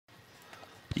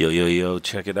Yo, yo, yo,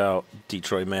 check it out.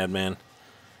 Detroit Madman.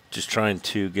 Just trying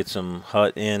to get some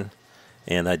hut in,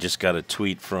 and I just got a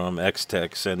tweet from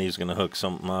Xtech saying he's going to hook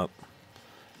something up.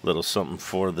 Little something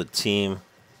for the team.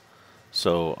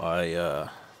 So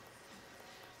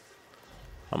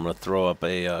I'm going to throw up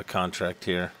a contract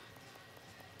here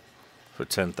for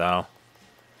 10,000.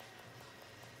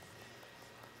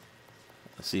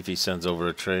 Let's see if he sends over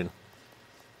a trade.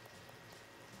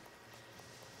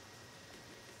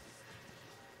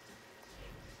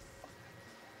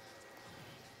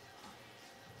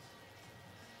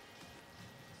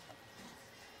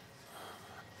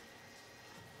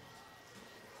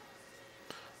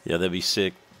 Yeah, that'd be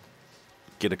sick.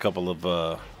 Get a couple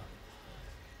of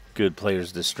good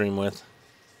players to stream with.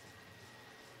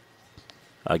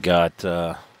 I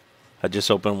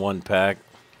just opened one pack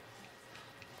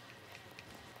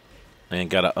and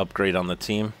got an upgrade on the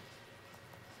team.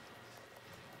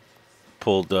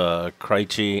 Pulled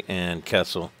Krejci and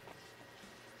Kessel.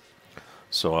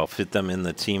 So I'll fit them in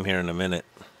the team here in a minute.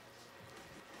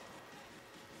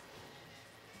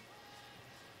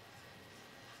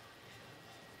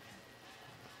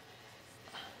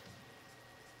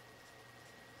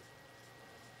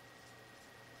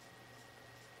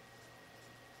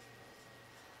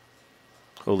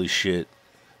 Holy shit.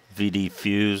 VD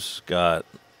Fuse got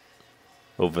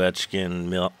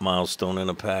Ovechkin, Milestone in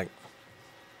a pack.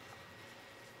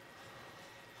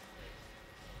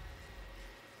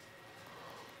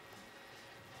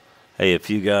 Hey, if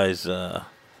you guys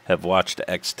have watched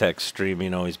Xtech stream, you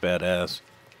know he's badass.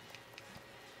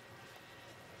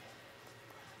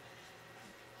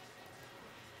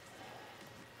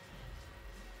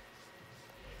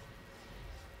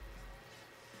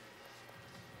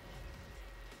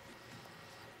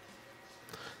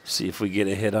 See if we get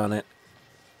a hit on it.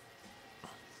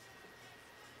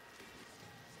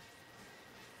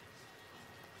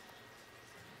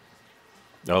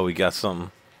 Oh, we got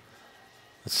something.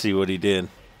 Let's see what he did.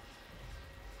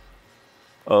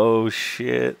 Oh,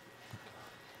 shit.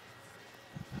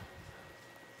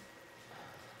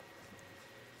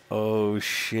 Oh,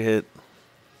 shit.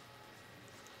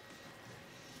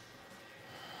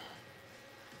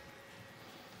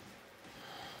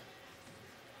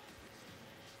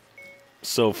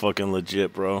 So fucking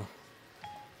legit, bro.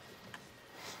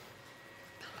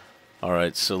 All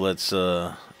right, so let's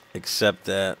accept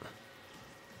that.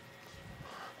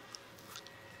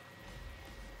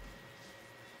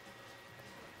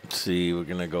 Let's see, we're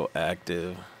gonna go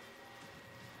active.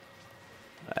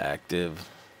 Active.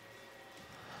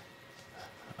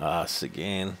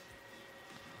 Sagan.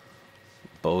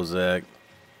 Bozak.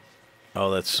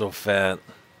 Oh, that's so fat.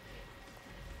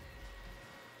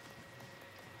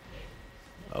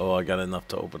 Oh, I got enough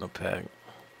to open a pack.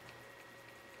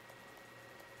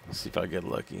 Let's see if I get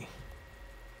lucky.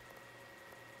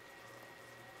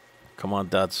 Come on,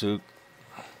 Datsuk.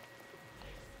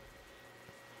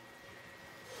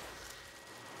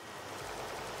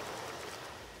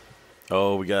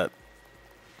 Oh, we got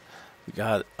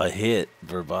a hit,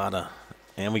 Vervada,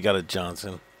 and we got a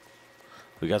Johnson.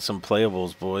 We got some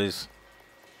playables, boys.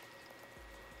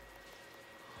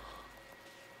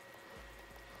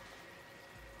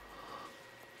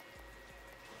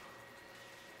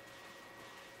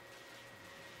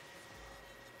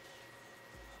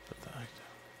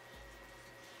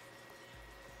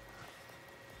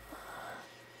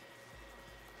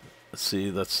 Let's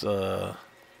see, let's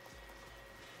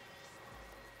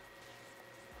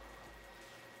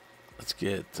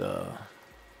get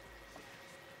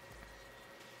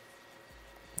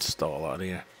Stall out of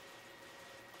here.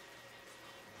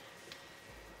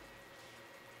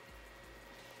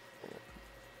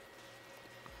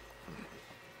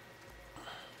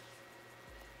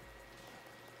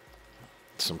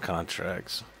 Some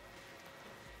contracts.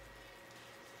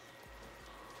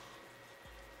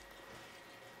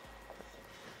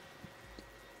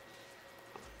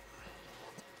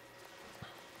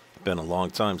 Been a long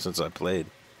time since I played.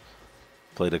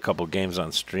 Played a couple games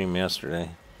on stream yesterday.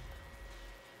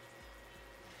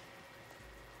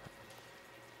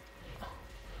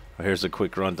 Here's a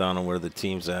quick rundown on where the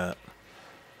team's at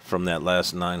from that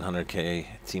last 900K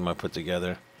team I put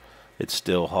together. It's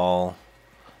still Hall,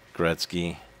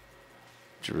 Gretzky,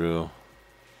 Drew,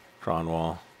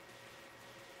 Cronwall,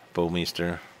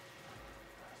 Bowmeister,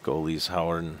 goalies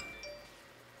Howard, and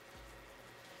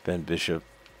Ben Bishop.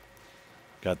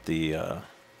 Got the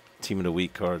Team of the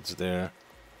Week cards there.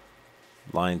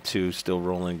 Line 2 still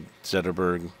rolling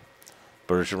Zetterberg,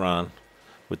 Bergeron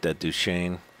with that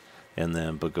Duchesne, and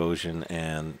then Bogosian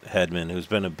and Hedman, who's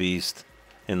been a beast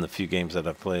in the few games that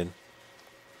I've played.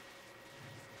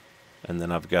 And then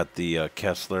I've got the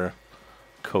Kessler,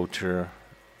 Coacher,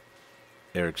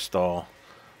 Eric Stahl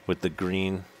with the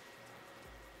green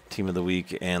Team of the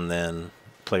Week, and then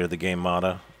Player of the Game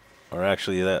Mata. Or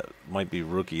actually, that might be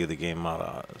Rookie of the Game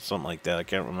Mata, something like that. I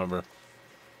can't remember.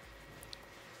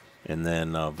 And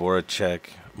then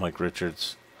Voracek, Mike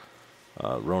Richards,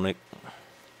 Roenick.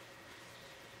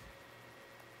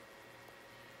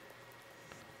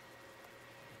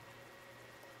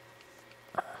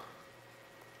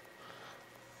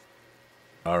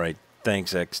 All right.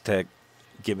 Thanks, Xtech.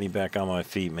 Get me back on my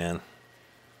feet, man.